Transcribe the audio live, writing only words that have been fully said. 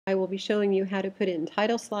I will be showing you how to put in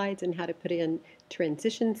title slides and how to put in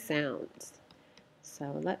transition sounds.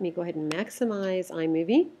 So let me go ahead and maximize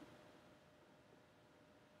iMovie.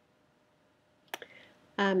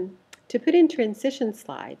 To put in transition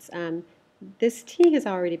slides, this T has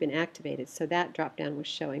already been activated, so that drop down was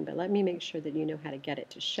showing, but let me make sure that you know how to get it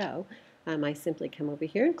to show. I simply come over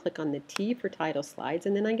here and click on the T for title slides,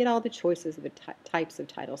 and then I get all the choices of the types of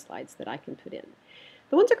title slides that I can put in.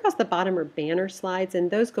 The ones across the bottom are banner slides,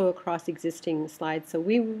 and those go across existing slides, so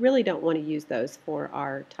we really don't want to use those for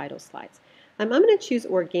our title slides. I'm going to choose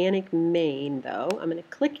Organic Main, though. I'm going to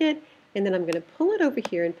click it, and then I'm going to pull it over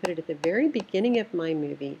here and put it at the very beginning of my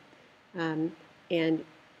movie and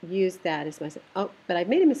use that as my... Oh, but I've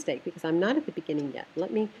made a mistake because I'm not at the beginning yet.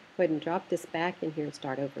 Let me go ahead and drop this back in here and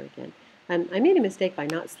start over again. I made a mistake by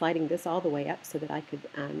not sliding this all the way up so that I could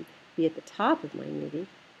be at the top of my movie.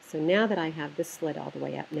 So now that I have this slid all the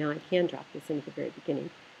way up, now I can drop this in at the very beginning.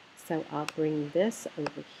 So I'll bring this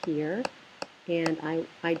over here, and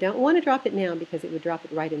I don't want to drop it now because it would drop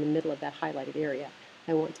it right in the middle of that highlighted area.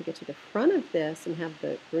 I want to get to the front of this and have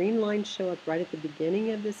the green line show up right at the beginning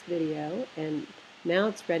of this video, and now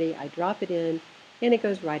it's ready. I drop it in, and it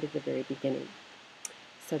goes right at the very beginning.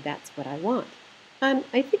 So that's what I want.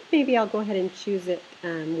 I think maybe I'll go ahead and choose it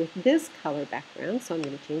with this color background, so I'm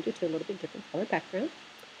going to change it to a little bit different color background.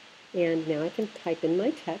 And now I can type in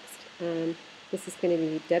my text. This is going to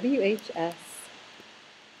be WHS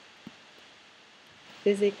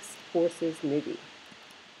Physics Forces Movie.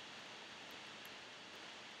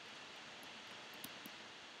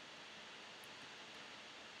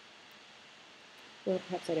 Well,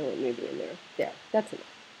 perhaps I don't want movie in there. There, that's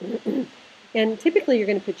enough. And typically you're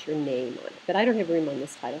going to put your name on it, but I don't have room on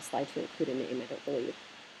this title slide to include a name, I don't believe.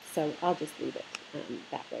 So I'll just leave it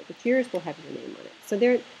that way. But yours will have your name on it. So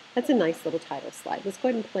there, that's a nice little title slide. Let's go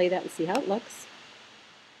ahead and play that and see how it looks.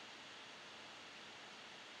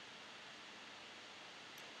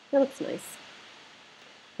 That looks nice.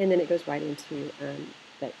 And then it goes right into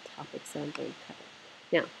the topic, so I'm going to cut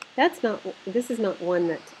it. Now, this is not one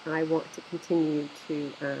that I want to continue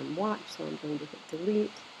to watch, so I'm going to hit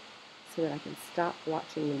delete so that I can stop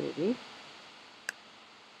watching the movie.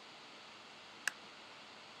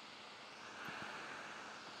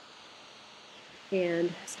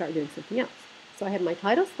 And start doing something else. So I have my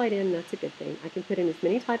title slide in, that's a good thing. I can put in as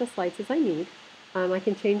many title slides as I need. I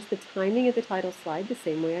can change the timing of the title slide the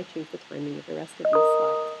same way I change the timing of the rest of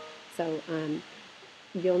these slides. So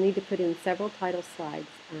you'll need to put in several title slides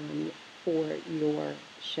for your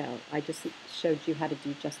show. I just showed you how to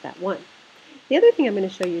do just that one. The other thing I'm going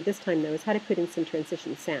to show you this time, though, is how to put in some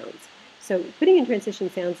transition sounds. So putting in transition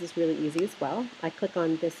sounds is really easy as well. I click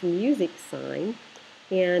on this music sign,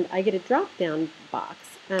 and I get a drop-down box.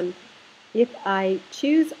 If I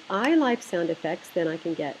choose iLife sound effects, then I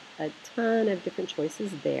can get a ton of different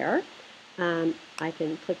choices there. I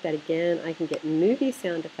can click that again. I can get movie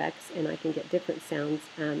sound effects, and I can get different sounds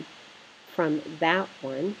from that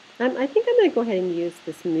one. I think I'm going to go ahead and use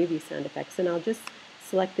this movie sound effects, and I'll just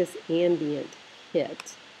select this ambient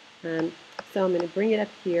hit. So I'm going to bring it up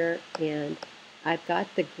here, and I've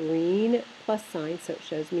got the green plus sign, so it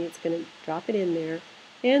shows me it's going to drop it in there.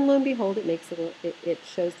 And lo and behold, it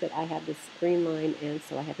shows that I have this green line, and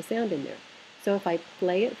so I have a sound in there. So if I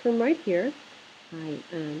play it from right here, I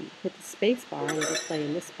hit the space bar, and it'll play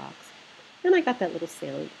in this box. And I got that little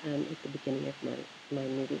sound at the beginning of my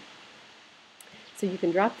movie. So you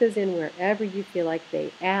can drop those in wherever you feel like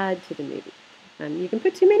they add to the movie. You can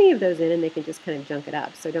put too many of those in, and they can just kind of junk it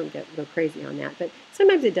up, so don't go crazy on that. But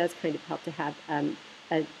sometimes it does kind of help to have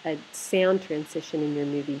a sound transition in your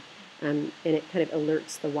movie. And it kind of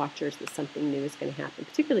alerts the watchers that something new is going to happen,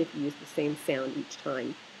 particularly if you use the same sound each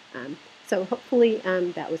time. So hopefully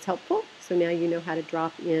that was helpful. So now you know how to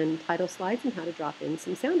drop in title slides and how to drop in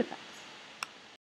some sound effects.